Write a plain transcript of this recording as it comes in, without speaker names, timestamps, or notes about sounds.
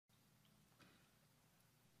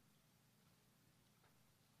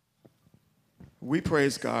We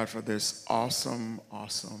praise God for this awesome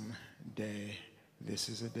day. This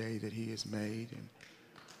is a day that He has made, and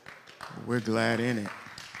we're glad in it.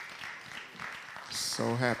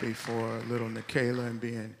 So happy for little Nikayla and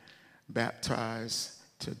being baptized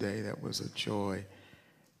today. That was a joy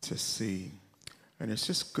to see. And it's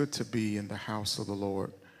just good to be in the house of the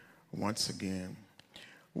Lord once again.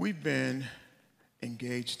 We've been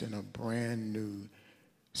engaged in a brand new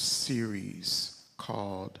series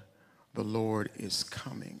called The Lord is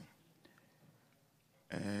Coming.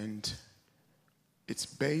 And it's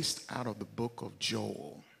based out of the book of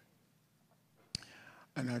Joel.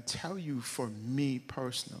 And I tell you, for me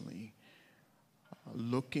personally,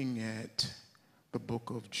 looking at the book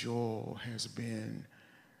of Joel has been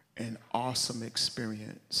an awesome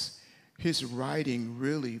experience. His writing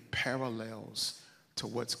really parallels to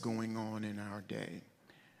what's going on in our day.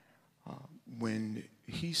 When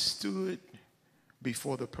he stood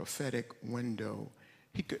before the prophetic window,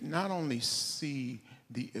 he could not only see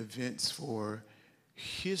the events for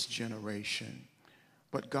his generation,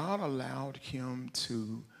 but God allowed him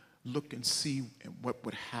to look and see what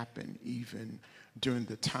would happen even during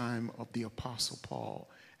the time of the Apostle Paul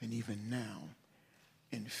and even now.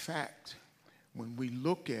 In fact, when we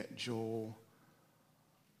look at Joel,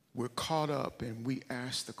 we're caught up and we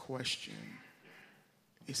ask the question,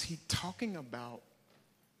 is he talking about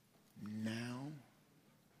now?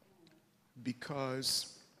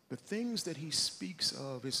 Because the things that he speaks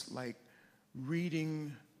of is like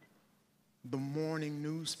reading the morning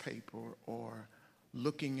newspaper or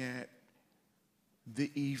looking at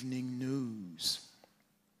the evening news.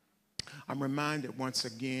 I'm reminded once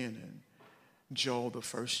again in Joel, the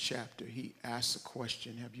first chapter, he asks a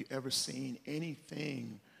question, have you ever seen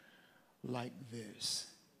anything like this?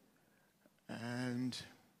 And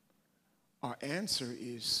our answer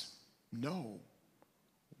is no,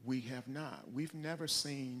 we have not. We've never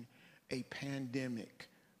seen a pandemic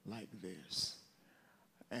like this.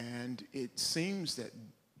 And it seems that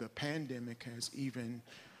the pandemic has even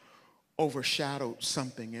overshadowed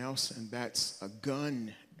something else, and that's a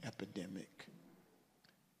gun epidemic.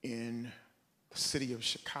 In the city of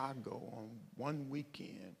Chicago, on one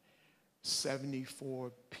weekend,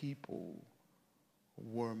 74 people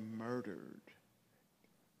were murdered.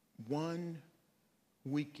 One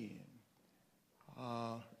weekend.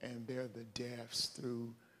 And they're the deaths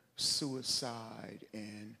through suicide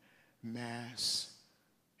and mass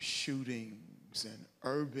shootings and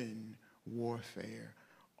urban warfare,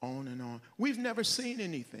 on and on. We've never seen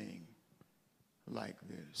anything like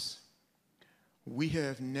this.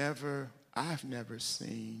 I've never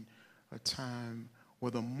seen a time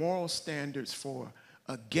where the moral standards for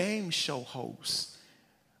a game show host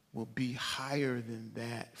will be higher than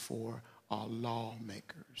that for our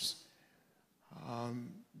lawmakers.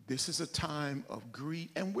 This is a time of greed,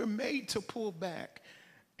 and we're made to pull back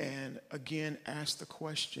and again ask the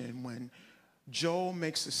question. When Joel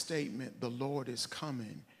makes a statement, the Lord is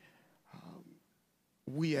coming,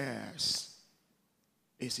 we ask,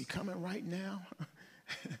 is he coming right now?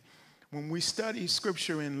 When we study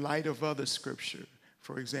scripture in light of other scripture,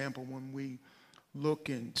 for example, when we look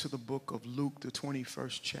into the book of Luke, the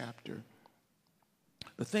 21st chapter,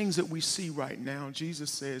 the things that we see right now,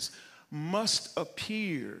 Jesus says, must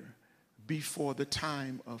appear before the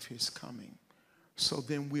time of his coming. So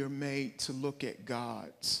then we are made to look at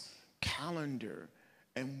God's calendar,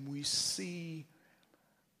 and we see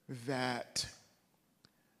that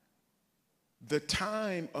the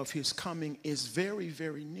time of his coming is very,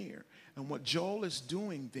 very near. And what Joel is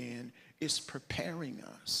doing then is preparing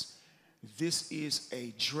us. This is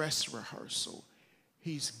a dress rehearsal.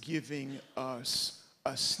 He's giving us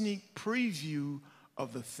a sneak preview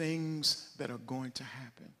of the things that are going to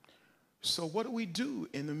happen. So what do we do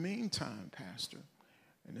in the meantime, Pastor?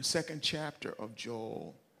 In the second chapter of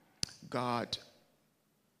Joel, God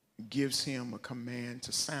gives him a command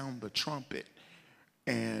to sound the trumpet.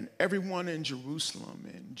 And everyone in Jerusalem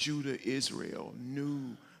and Judah, Israel,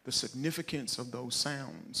 knew the significance of those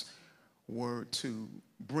sounds were to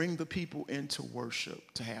bring the people into worship,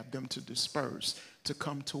 to have them to disperse, to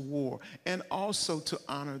come to war, and also to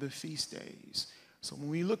honor the feast days. So when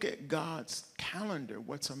we look at God's calendar,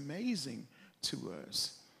 what's amazing to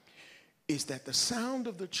us is that the sound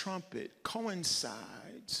of the trumpet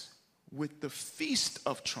coincides with the Feast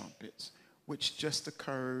of Trumpets, which just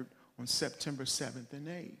occurred on September 7th and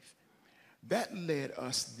 8th. That led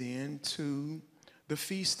us then to the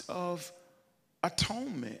Feast of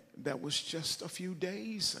Atonement that was just a few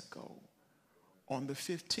days ago on the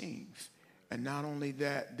 15th. And not only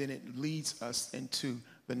that, then it leads us into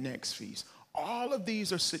the next feast. All of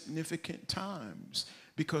these are significant times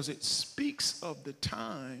because it speaks of the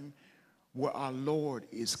time where our Lord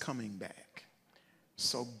is coming back.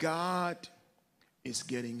 So God is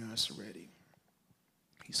getting us ready.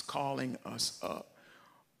 He's calling us up.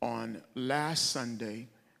 On last Sunday,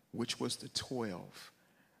 which was the 12th,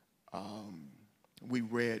 we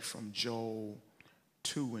read from Joel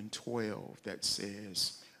 2 and 12 that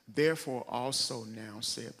says, therefore also now,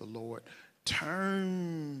 saith the Lord,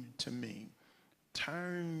 turn to me,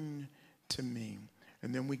 turn to me.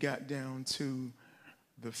 And then we got down to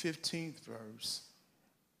the 15th verse,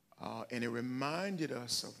 and it reminded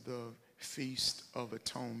us of the Feast of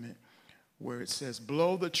Atonement, where it says,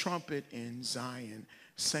 blow the trumpet in Zion,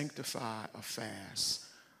 sanctify a fast,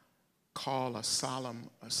 call a solemn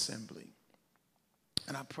assembly.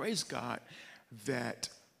 And I praise God that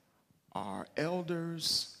our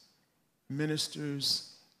elders,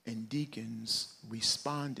 ministers, and deacons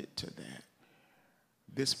responded to that.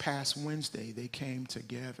 This past Wednesday, they came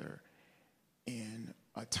together in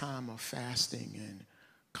a time of fasting and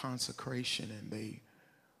consecration, and they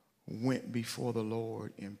went before the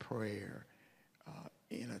Lord in prayer,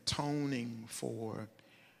 in atoning for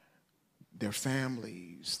their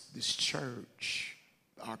families, this church,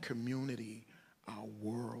 our community, our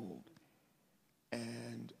world.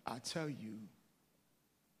 And I tell you,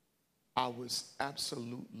 I was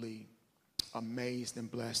absolutely amazed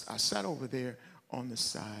and blessed. I sat over there on the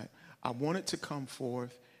side. I wanted to come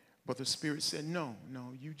forth, but the Spirit said, no,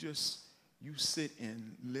 you sit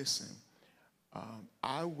and listen.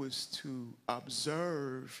 I was to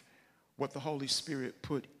observe what the Holy Spirit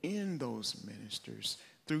put in those ministers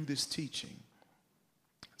through this teaching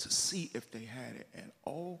to see if they had it. And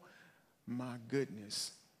oh my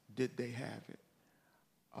goodness, did they have it.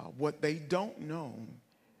 What they don't know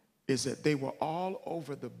is that they were all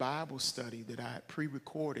over the Bible study that I had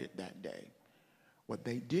pre-recorded that day. What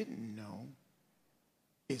they didn't know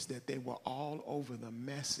is that they were all over the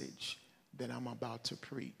message that I'm about to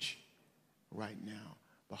preach right now.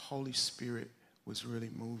 The Holy Spirit was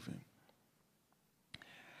really moving.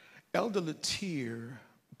 Elder Latier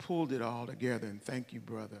pulled it all together, and thank you,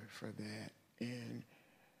 brother, for that. And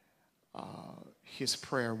his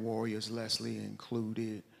prayer warriors, Leslie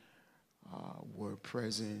included, were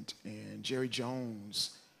present, and Jerry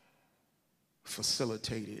Jones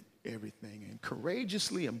facilitated everything. And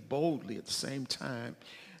courageously and boldly at the same time,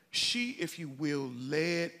 she, if you will,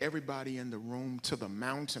 led everybody in the room to the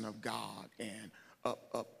mountain of God and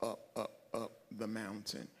up the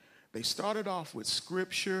mountain. They started off with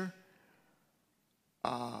scripture,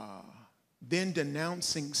 then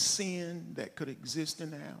denouncing sin that could exist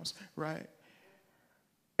in the house, right?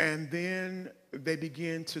 And then they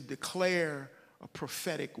began to declare a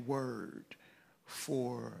prophetic word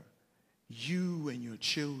for you and your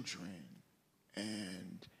children.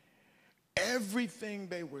 And everything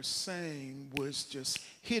they were saying was just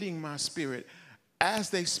hitting my spirit. As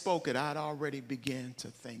they spoke it, I'd already began to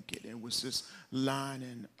think it. It was just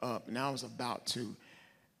lining up, and I was about to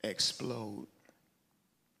explode.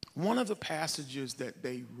 One of the passages that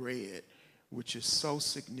they read, which is so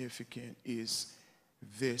significant, is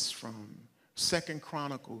this from 2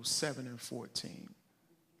 Chronicles 7 and 14.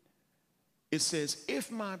 It says,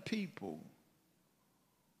 if my people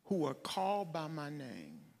who are called by my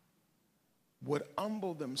name would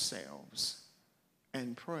humble themselves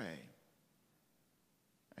and pray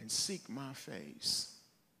and seek my face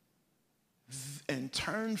and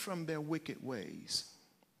turn from their wicked ways,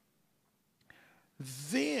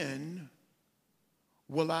 then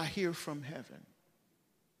will I hear from heaven.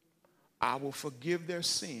 I will forgive their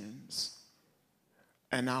sins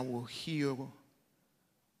and I will heal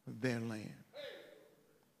their land.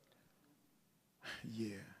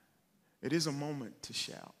 Yeah, it is a moment to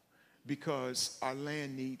shout because our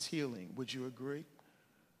land needs healing. Would you agree?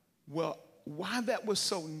 Well, why that was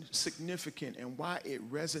so significant and why it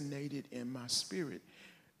resonated in my spirit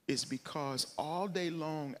is because all day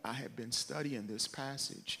long I had been studying this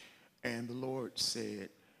passage, and the Lord said,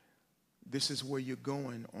 this is where you're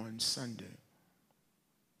going on Sunday.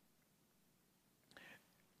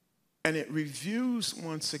 And it reviews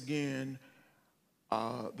once again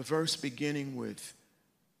the verse beginning with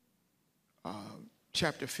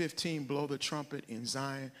chapter 15, blow the trumpet in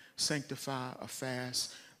Zion, sanctify a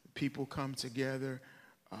fast. People come together.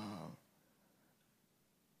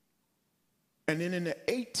 And then in the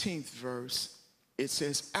 18th verse, it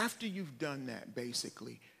says, after you've done that,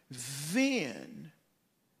 basically, then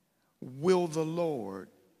will the Lord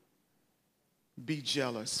be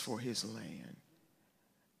jealous for his land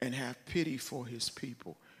and have pity for his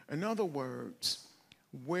people. In other words,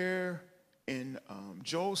 where in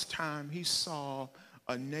Joel's time he saw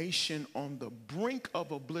a nation on the brink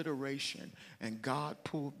of obliteration, and God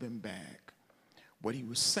pulled them back. What he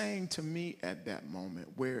was saying to me at that moment,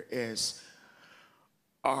 whereas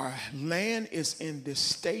our land is in this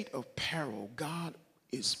state of peril, God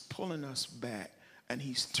is pulling us back, and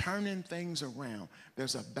he's turning things around.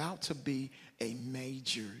 There's about to be a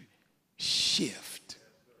major shift.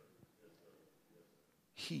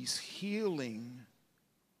 He's healing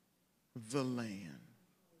the land.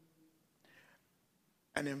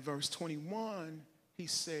 And in verse 21, he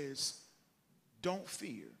says, don't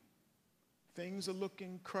fear. Things are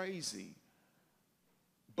looking crazy,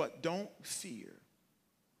 but don't fear.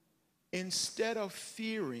 Instead of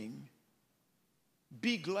fearing,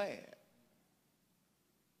 be glad.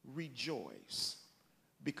 Rejoice,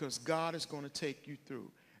 because God is going to take you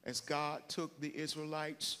through. As God took the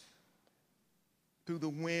Israelites through the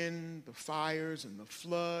wind, the fires, and the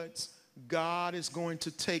floods, God is going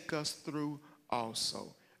to take us through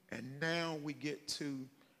also. And now we get to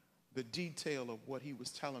the detail of what he was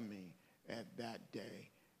telling me at that day,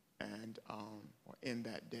 and or in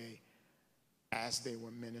that day, as they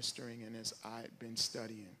were ministering and as I had been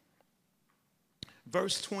studying.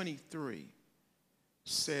 Verse 23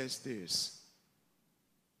 says this: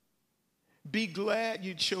 be glad,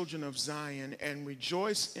 you children of Zion, and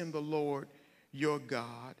rejoice in the Lord your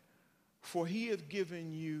God, for he hath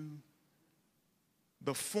given you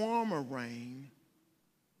the former rain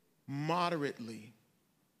moderately,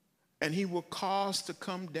 and he will cause to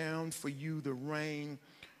come down for you the rain,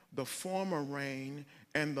 the former rain,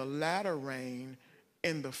 and the latter rain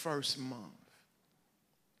in the first month.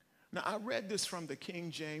 Now, I read this from the King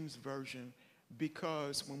James Version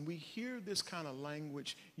because when we hear this kind of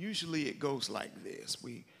language, usually it goes like this.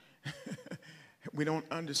 We don't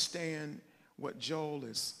understand what Joel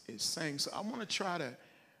is saying. So I want to try to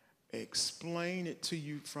explain it to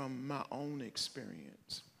you from my own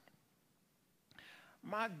experience.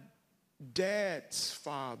 My dad's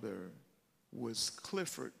father was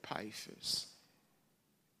Clifford Pifus,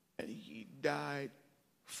 and he died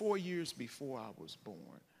 4 years before I was born.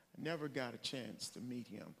 I never got a chance to meet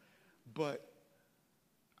him, but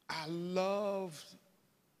I loved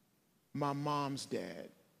my mom's dad,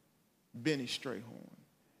 Benny Strayhorn,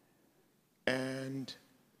 and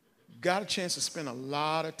got a chance to spend a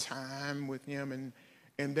lot of time with him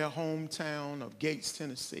in their hometown of Gates,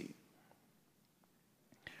 Tennessee.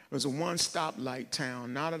 It was a one-stoplight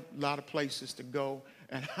town, not a lot of places to go,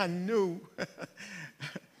 and I knew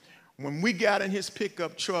when we got in his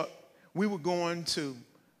pickup truck, we were going to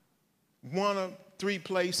one of three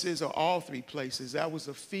places, or all three places. That was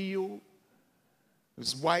a field, it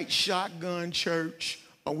was White Shotgun Church,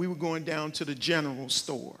 or we were going down to the general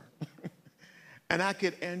store. And I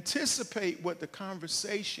could anticipate what the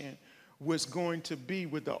conversation was going to be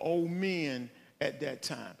with the old men at that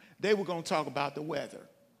time. They were going to talk about the weather.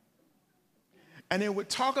 And they would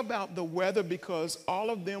talk about the weather because all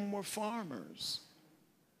of them were farmers.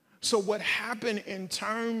 So what happened in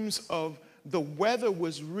terms of the weather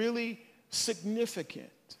was really significant.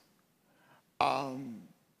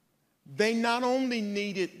 They not only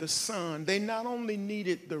needed the sun, they not only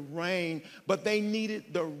needed the rain, but they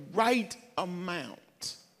needed the right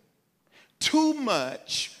amount. Too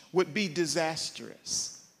much would be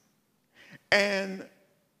disastrous. And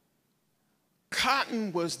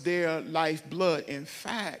cotton was their lifeblood. In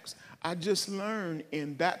fact, I just learned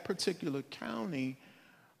in that particular county,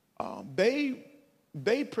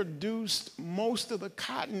 they produced most of the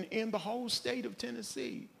cotton in the whole state of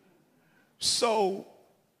Tennessee. So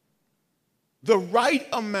the right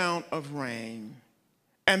amount of rain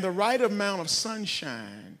and the right amount of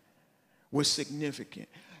sunshine was significant.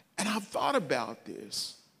 And I've thought about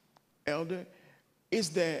this, Elder,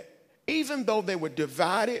 is that even though they were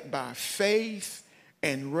divided by faith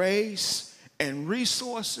and race and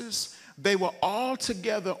resources, they were all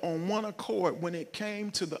together on one accord when it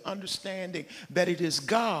came to the understanding that it is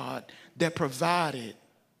God that provided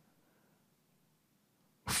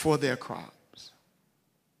for their crops.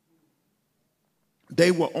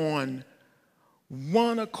 They were on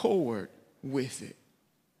one accord with it.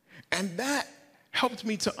 And that helped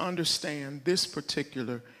me to understand this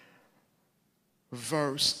particular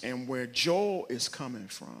verse and where Joel is coming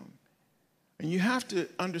from. And you have to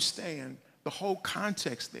understand the whole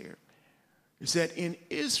context there is that in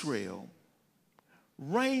Israel,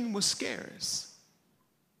 rain was scarce.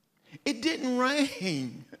 It didn't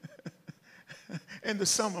rain in the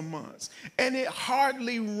summer months, and it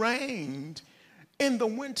hardly rained in the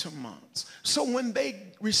winter months. So when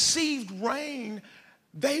they received rain,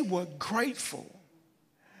 they were grateful.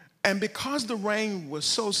 And because the rain was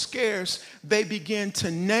so scarce, they began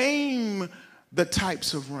to name the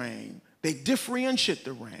types of rain. They differentiate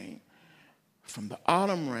the rain from the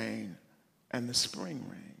autumn rain and the spring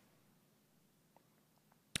rain.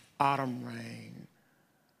 Autumn rain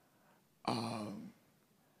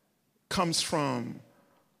comes from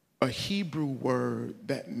a Hebrew word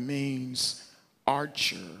that means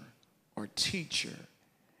archer or teacher.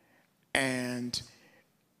 And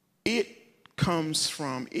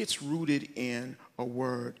it's rooted in a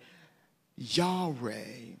word,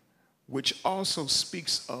 Yahweh, which also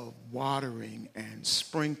speaks of watering and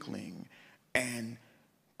sprinkling and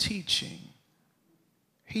teaching.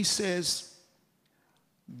 He says,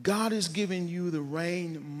 God is giving you the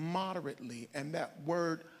rain moderately, and that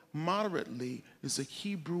word moderately is a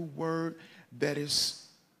Hebrew word that is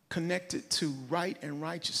connected to right and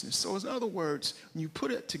righteousness. So in other words, when you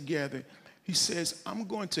put it together, he says, I'm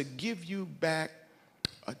going to give you back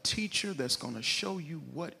a teacher that's going to show you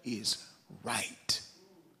what is right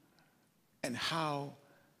and how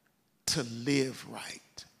to live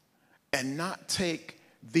right and not take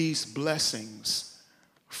these blessings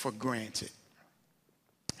for granted.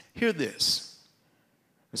 Hear this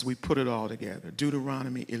as we put it all together.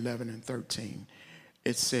 Deuteronomy 11 and 13.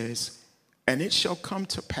 It says, and it shall come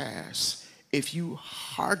to pass if you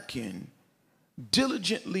hearken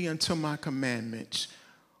diligently unto my commandments,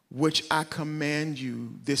 which I command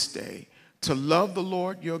you this day, to love the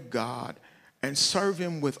Lord your God and serve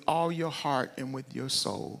him with all your heart and with your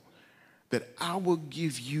soul, that I will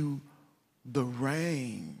give you the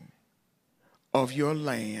rain of your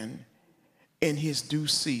land in his due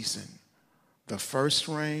season, the first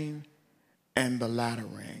rain and the latter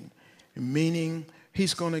rain. Meaning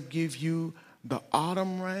he's going to give you the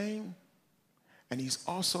autumn rain, and he's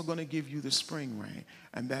also going to give you the spring rain.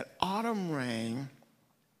 And that autumn rain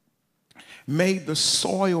made the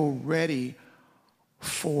soil ready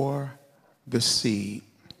for the seed.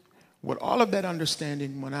 With all of that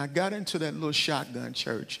understanding, when I got into that little shotgun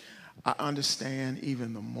church, I understand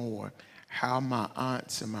even the more how my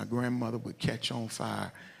aunts and my grandmother would catch on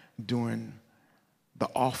fire during the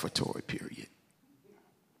offertory period,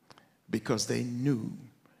 because they knew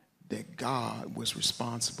that God was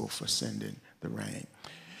responsible for sending the rain.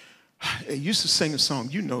 I used to sing a song,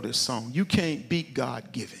 you know this song, you can't beat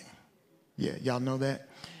God giving. Yeah, y'all know that?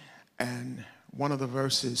 And one of the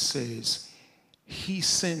verses says, he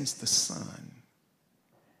sends the sun,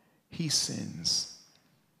 he sends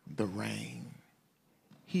the rain,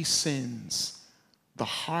 he sends the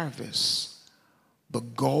harvest, the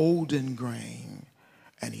golden grain,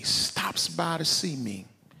 and he stops by to see me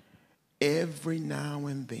every now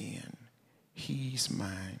and then. He's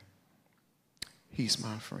mine. He's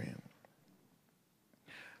my friend.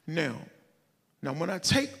 Now when I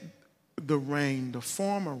take the rain, the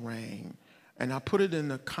former rain, and I put it in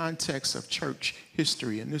the context of church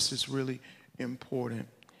history, and this is really important,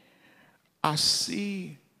 I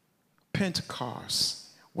see Pentecost,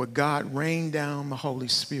 where God rained down the Holy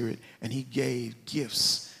Spirit and he gave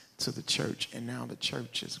gifts to the church, and now the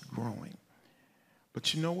church is growing.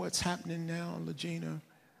 But you know what's happening now, Legina?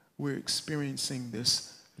 We're experiencing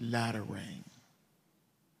this latter rain.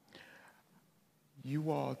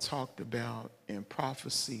 You all talked about in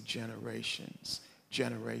prophecy generations,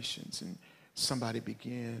 and somebody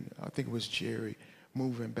began, I think it was Jerry,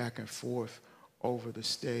 moving back and forth over the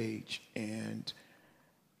stage, and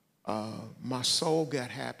my soul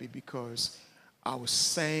got happy because I was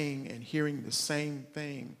saying and hearing the same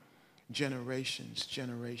thing, generations.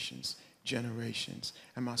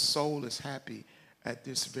 And my soul is happy at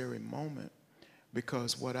this very moment,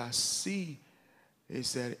 because what I see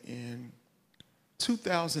is that in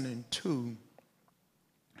 2002,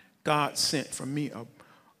 God sent for me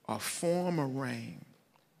a form of rain.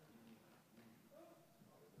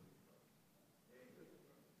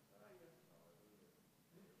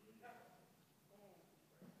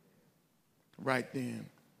 Right then.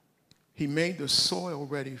 He made the soil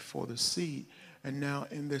ready for the seed. And now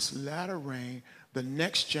in this latter rain, the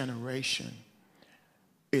next generation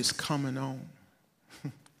is coming on.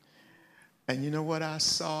 And you know what I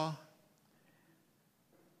saw?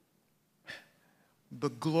 The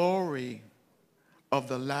glory of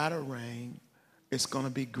the latter rain is going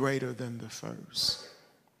to be greater than the first.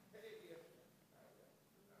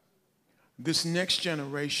 This next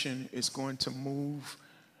generation is going to move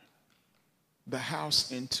the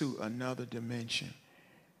house into another dimension.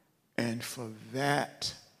 And for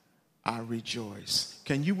that, I rejoice.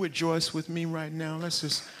 Can you rejoice with me right now? Let's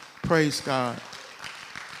just praise God.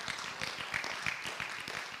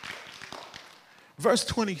 Verse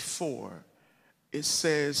 24, it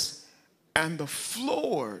says, and the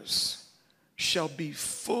floors shall be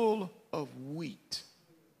full of wheat,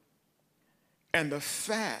 and the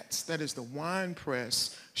fats, that is the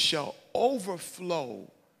winepress, shall overflow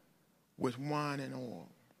with wine and oil.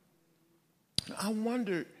 I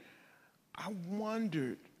wondered,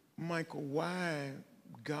 Michael, why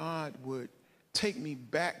God would take me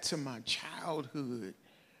back to my childhood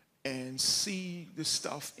and see the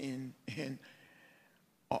stuff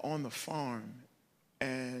on the farm.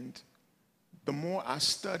 And the more I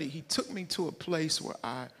studied, he took me to a place where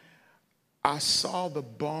I saw the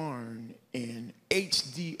barn in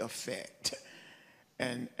HD effect.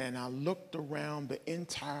 And I looked around the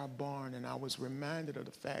entire barn, and I was reminded of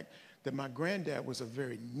the fact that my granddad was a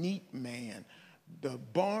very neat man. The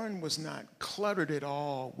barn was not cluttered at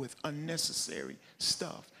all with unnecessary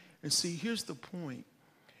stuff. And see, here's the point,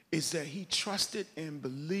 is that he trusted and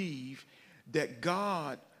believed that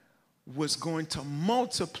God was going to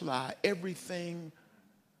multiply everything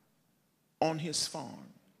on his farm.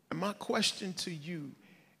 And my question to you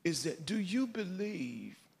is that, do you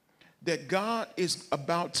believe that God is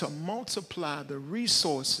about to multiply the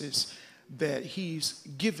resources that he's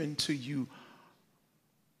given to you?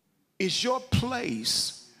 Is your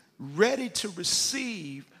place ready to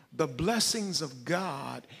receive the blessings of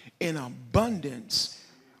God in abundance,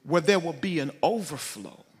 where there will be an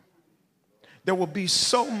overflow? There will be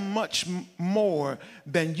so much more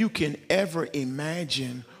than you can ever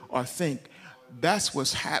imagine or think. That's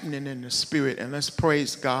what's happening in the spirit, and let's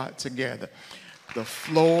praise God together. The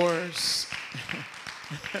floors,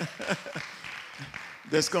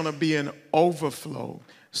 there's going to be an overflow.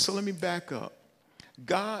 So let me back up.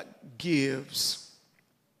 God gives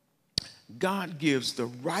the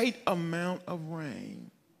right amount of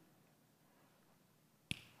rain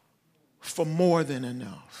for more than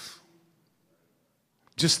enough.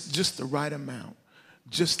 Just the right amount.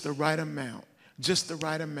 Just the right amount. Just the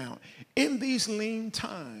right amount. In these lean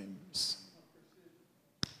times,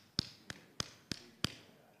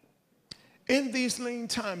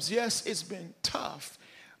 yes, it's been tough,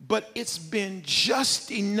 but it's been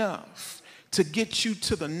just enough to get you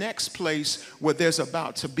to the next place where there's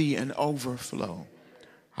about to be an overflow.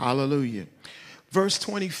 Hallelujah. Verse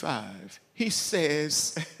 25, he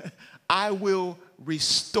says, I will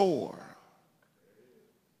restore.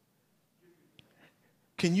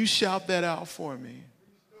 Can you shout that out for me?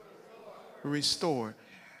 Restore.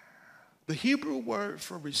 The Hebrew word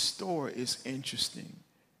for restore is interesting.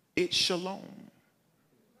 It's shalom.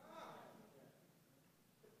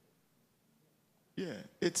 Yeah,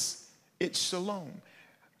 it's shalom.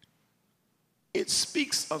 It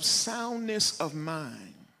speaks of soundness of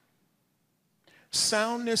mind.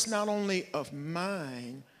 Soundness not only of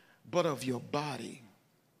mind, but of your body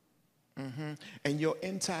and your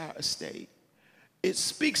entire estate. It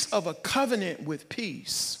speaks of a covenant with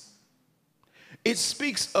peace. It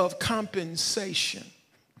speaks of compensation.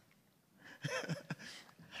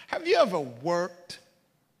 Have you ever worked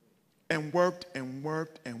and worked and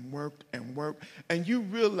worked and worked and worked, and you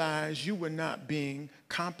realize you were not being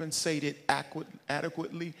compensated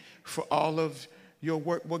adequately for all of your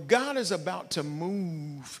work? Well, God is about to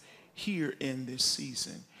move here in this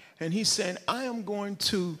season. And he's saying, I am going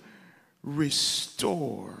to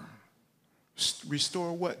restore.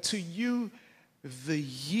 Restore what? To you, the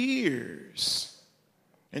years.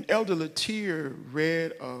 And Elder Latier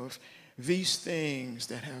read of these things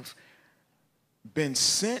that have been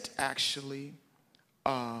sent, actually,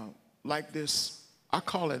 like this, I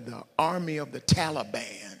call it the army of the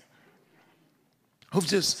Taliban, who've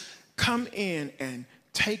just come in and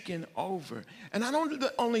taken over. And I don't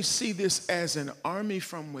only see this as an army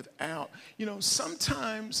from without. You know,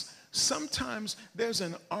 sometimes there's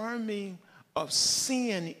an army of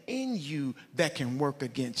sin in you that can work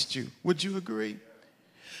against you. Would you agree?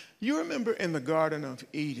 You remember in the Garden of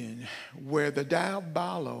Eden where the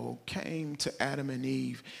diabolo came to Adam and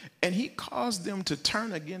Eve and he caused them to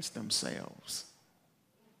turn against themselves.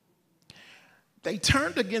 They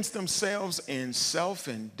turned against themselves in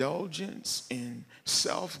self-indulgence, in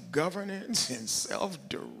self-governance, in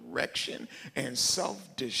self-direction, and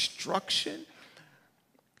self-destruction.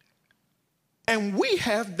 And we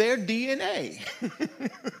have their DNA.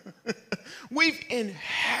 We've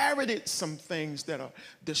inherited some things that are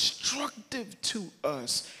destructive to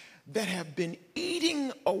us, that have been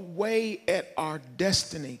eating away at our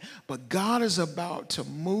destiny. But God is about to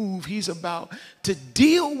move. He's about to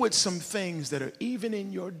deal with some things that are even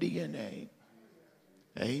in your DNA.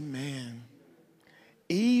 Amen.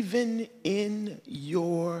 Even in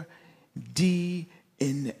your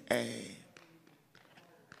DNA.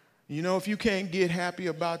 You know, if you can't get happy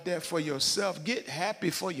about that for yourself, get happy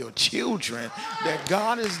for your children, that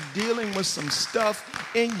God is dealing with some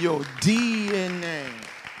stuff in your DNA.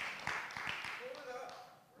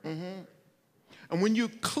 And when you're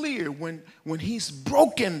clear, when he's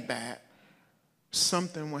broken that,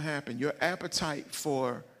 something will happen. Your appetite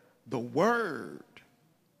for the word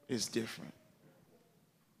is different.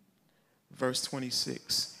 Verse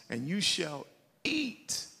 26, and you shall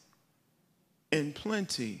eat in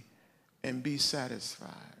plenty and be satisfied.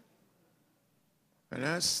 And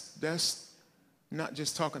that's not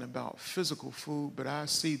just talking about physical food, but I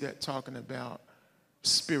see that talking about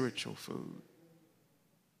spiritual food.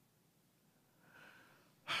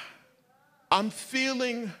 I'm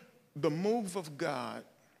feeling the move of God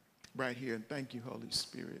right here. And thank you, Holy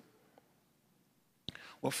Spirit.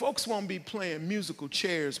 Well, folks won't be playing musical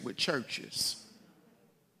chairs with churches,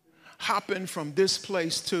 hopping from this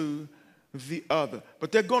place to the other.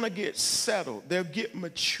 But they're going to get settled. They'll get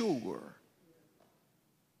mature.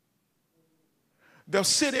 They'll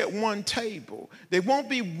sit at one table. They won't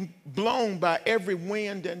be blown by every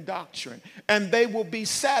wind and doctrine. And they will be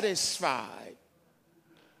satisfied.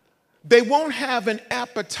 They won't have an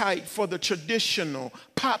appetite for the traditional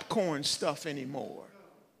popcorn stuff anymore.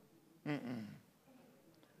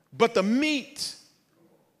 But the meat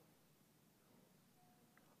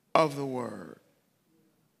of the word.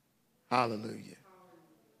 Hallelujah.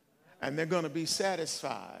 And they're going to be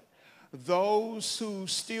satisfied. Those who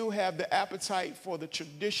still have the appetite for the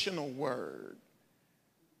traditional word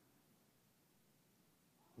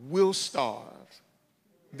will starve.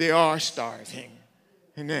 They are starving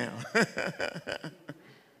now.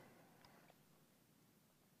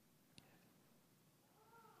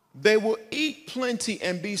 They will eat plenty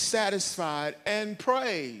and be satisfied and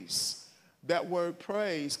praise. That word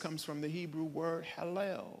praise comes from the Hebrew word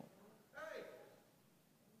hallel.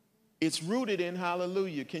 It's rooted in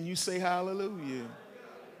hallelujah. Can you say hallelujah?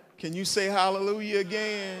 Can you say hallelujah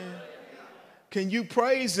again? Can you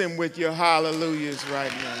praise him with your hallelujahs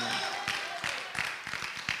right now?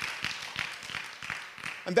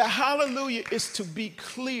 And that hallelujah is to be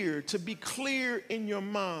clear in your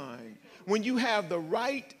mind. When you have the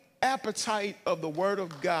right appetite of the word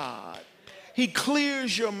of God, he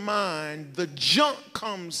clears your mind, the junk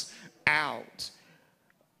comes out.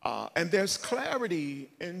 And there's clarity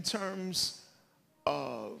in terms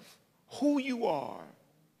of who you are,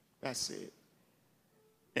 that's it,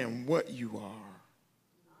 and what you are,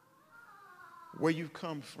 where you've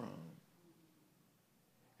come from,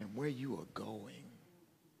 and where you are going.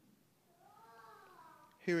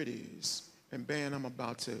 Here it is. And Ben, I'm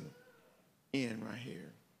about to end right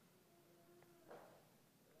here.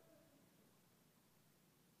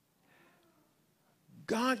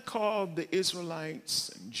 God called the Israelites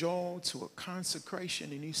and Joel to a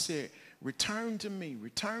consecration, and he said, return to me,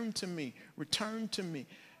 return to me, return to me.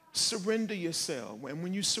 Surrender yourself. And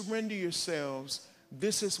when you surrender yourselves,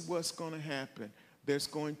 this is what's going to happen. There's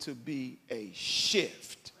going to be a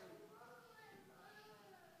shift.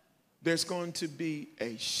 There's going to be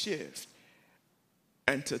a shift.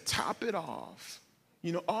 And to top it off,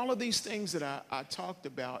 you know, all of these things that I talked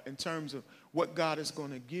about in terms of what God is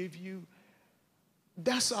going to give you,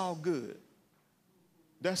 that's all good.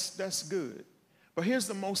 That's good. But here's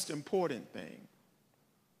the most important thing.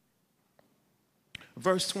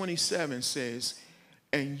 Verse 27 says,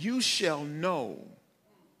 and you shall know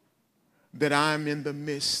that I am in the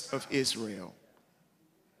midst of Israel,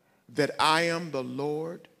 that I am the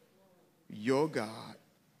Lord your God.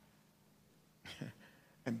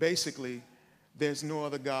 And basically, there's no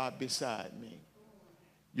other God beside me.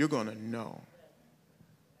 You're going to know.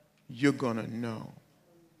 You're going to know.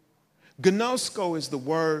 Gnosko is the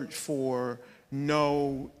word for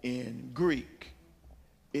know in Greek.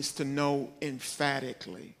 It's to know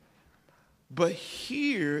emphatically. But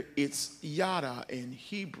here it's yada in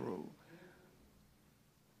Hebrew.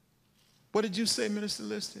 What did you say, Minister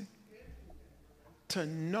Listy? To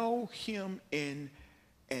know him in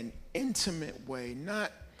an intimate way,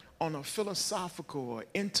 not on a philosophical or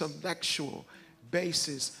intellectual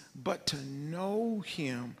basis, but to know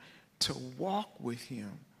him, to walk with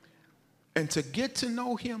him. And to get to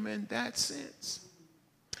know him in that sense,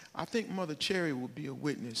 I think Mother Cherry will be a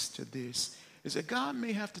witness to this, is that God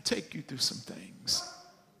may have to take you through some things.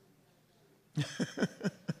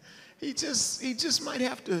 He just might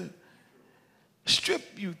have to strip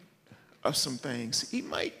you of some things. He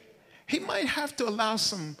might have to allow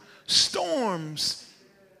some storms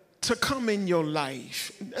to come in your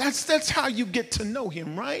life. That's how you get to know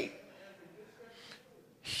him, right?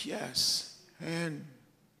 Yes. And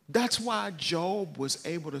that's why Job was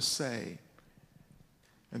able to say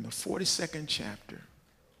in the 42nd chapter,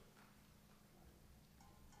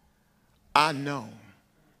 I know,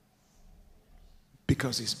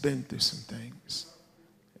 because he's been through some things.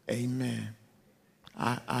 Amen.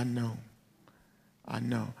 I know. I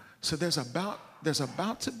know. So there's about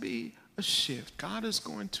to be a shift. God is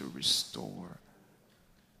going to restore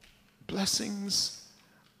blessings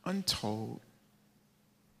untold.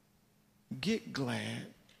 Get glad.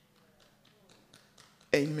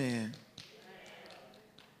 Amen.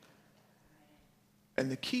 And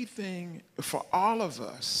the key thing for all of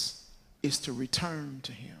us is to return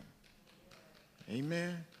to him.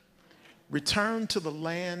 Amen. Return to the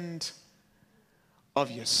land of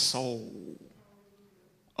your soul.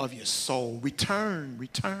 Of your soul. Return.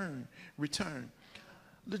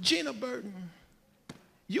 Legina Burton,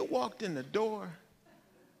 you walked in the door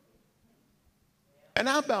and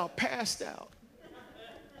I about passed out.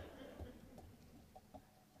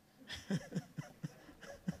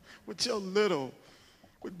 With your little,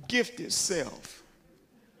 with gifted self,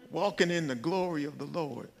 walking in the glory of the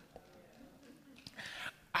Lord.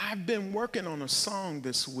 I've been working on a song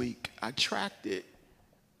this week. I tracked it.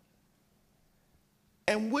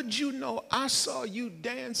 And would you know, I saw you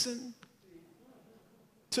dancing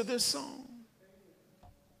to this song.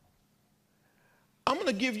 I'm going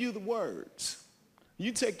to give you the words.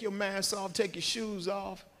 You take your mask off, take your shoes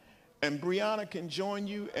off, and Brianna can join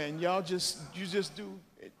you, and you just do,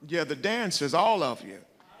 yeah, the dancers, all of you.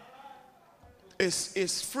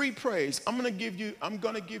 It's free praise. I'm going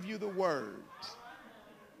to give you the words.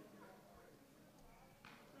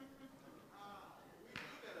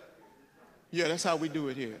 Yeah, that's how we do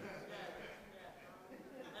it here.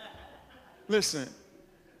 Listen,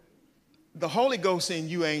 the Holy Ghost in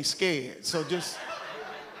you ain't scared, so just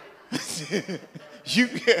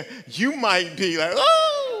you might be like,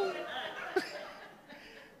 oh,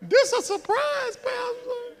 this a surprise, Pastor.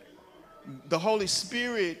 The Holy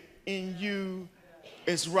Spirit in you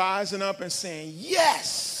is rising up and saying,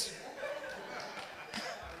 yes,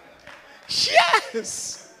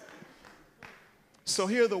 yes. So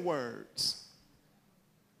here are the words.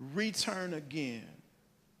 Return again.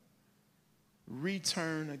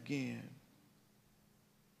 Return again.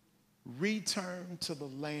 Return to the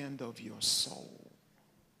land of your soul.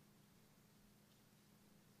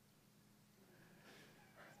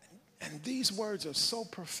 And these words are so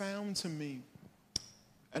profound to me.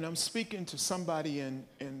 And I'm speaking to somebody in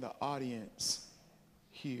the audience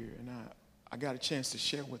here. And I got a chance to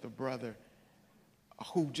share with a brother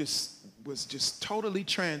who was just totally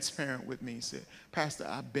transparent with me. He said, Pastor,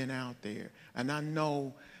 I've been out there, and I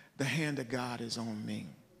know the hand of God is on me.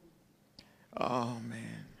 Oh,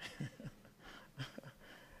 man.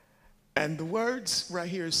 And the words right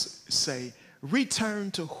here say, return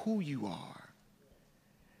to who you are.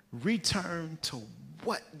 Return to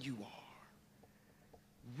what you are.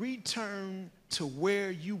 Return to where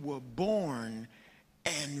you were born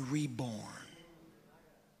and reborn.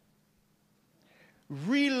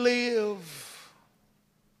 Relive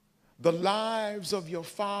the lives of your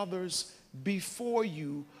fathers before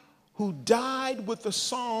you who died with the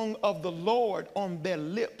song of the Lord on their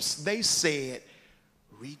lips. They said,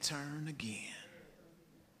 return again,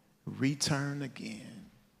 return again,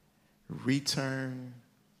 return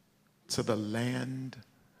to the land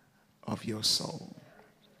of your soul.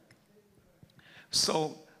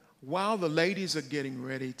 So while the ladies are getting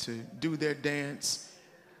ready to do their dance,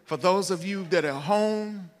 for those of you that are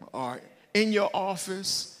home or in your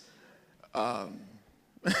office,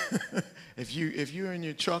 if you're in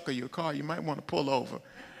your truck or your car, you might want to pull over.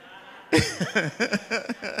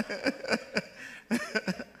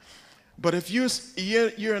 But if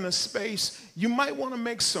you're in a space, you might want to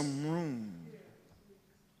make some room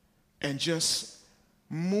and just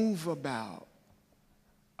move about.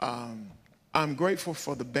 I'm grateful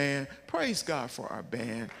for the band. Praise God for our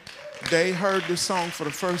band. They heard this song for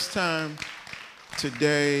the first time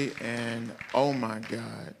today, and oh my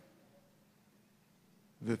God,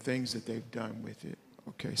 the things that they've done with it.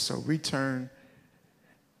 Okay, so return.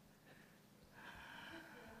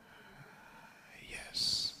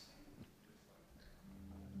 Yes.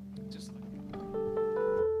 Just like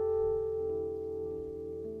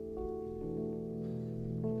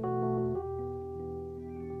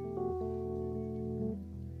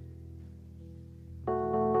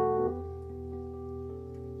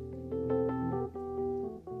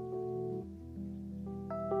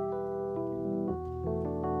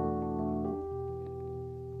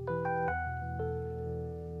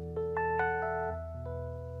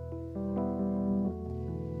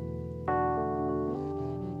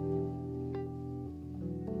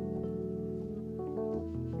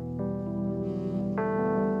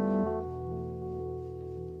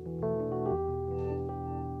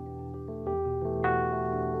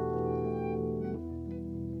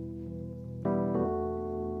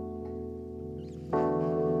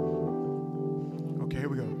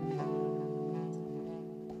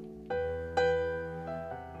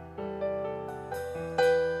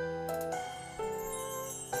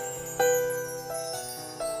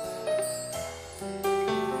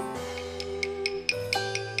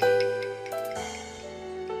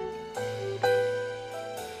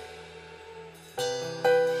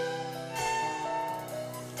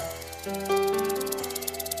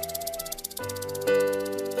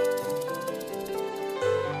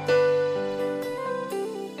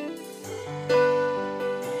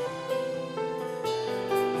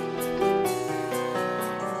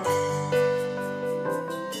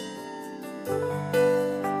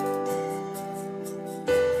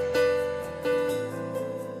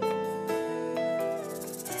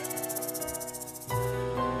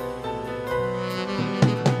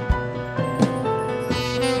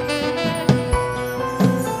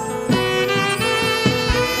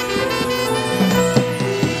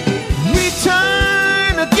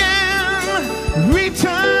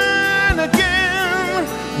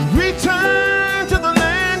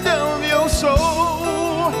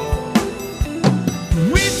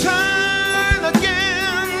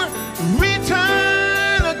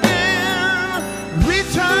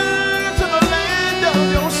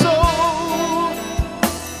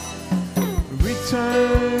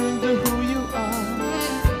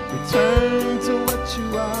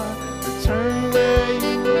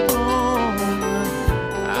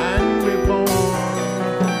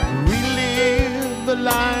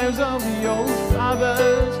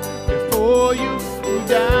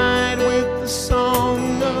died with the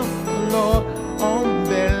song of the Lord on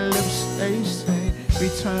their lips, they say,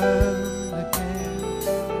 return again,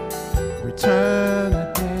 return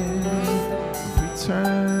again,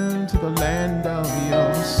 return to the land of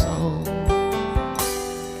your soul.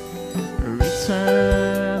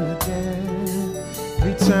 Return again,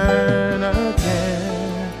 return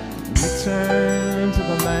again, return to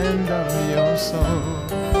the land of your soul.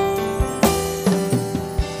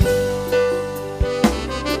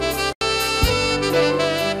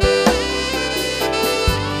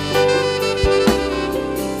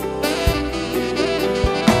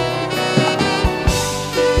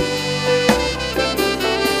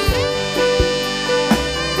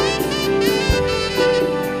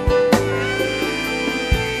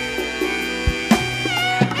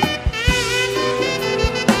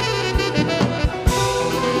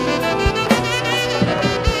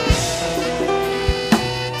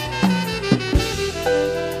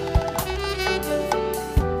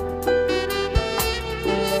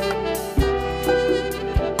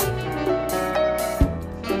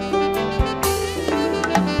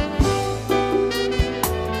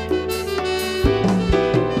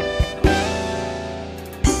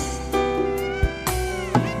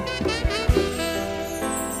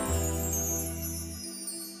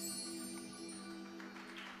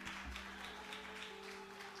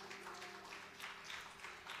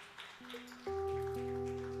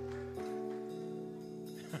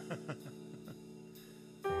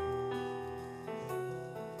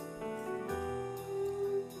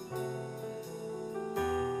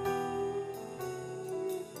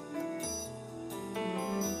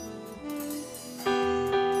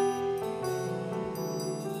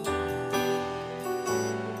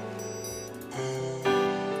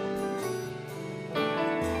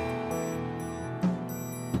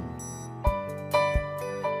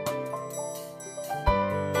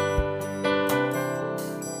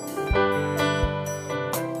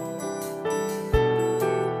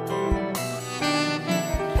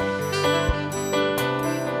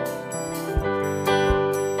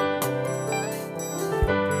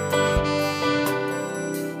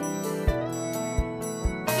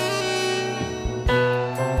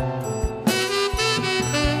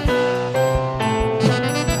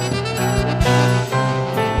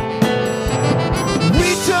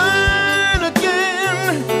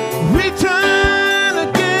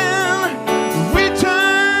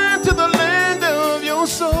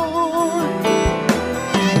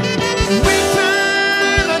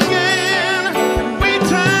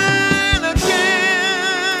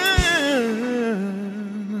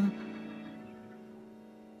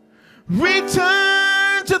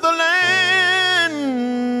 Return to the land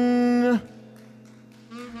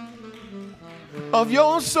of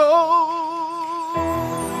your soul.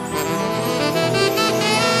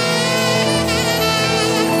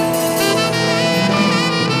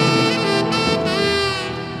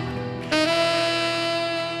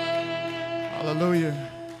 Hallelujah.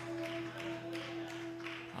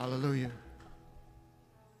 Hallelujah.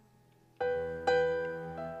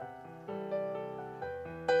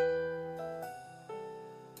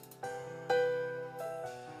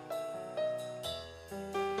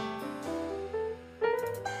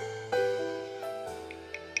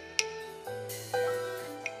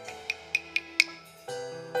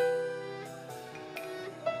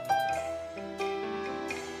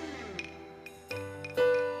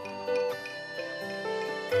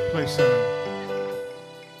 Play some.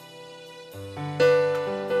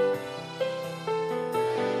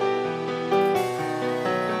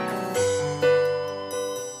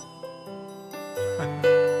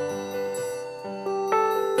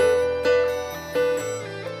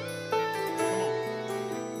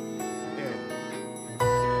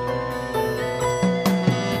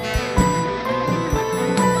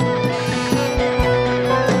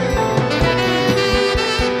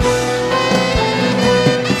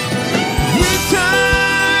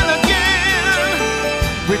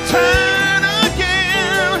 Return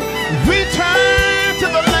again, return to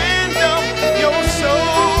the land of your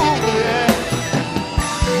soul. Yeah.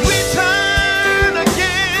 Return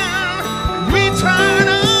again, return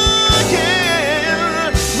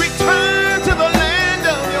again, return to the land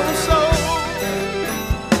of your soul.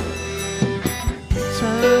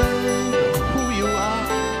 Return to who you are,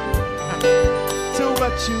 to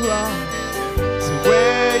what you are, to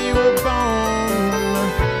where you were born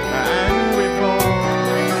and reborn.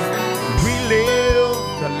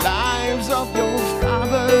 Of your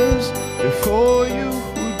fathers before you,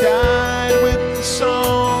 who died with the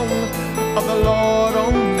song of the Lord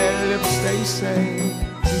on their lips, they say,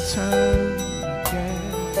 return again,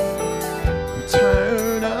 return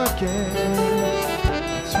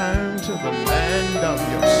of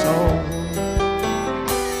your soul.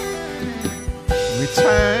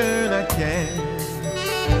 Return again,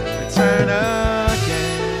 return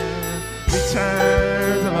again,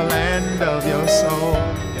 return to the land of your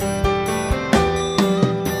soul.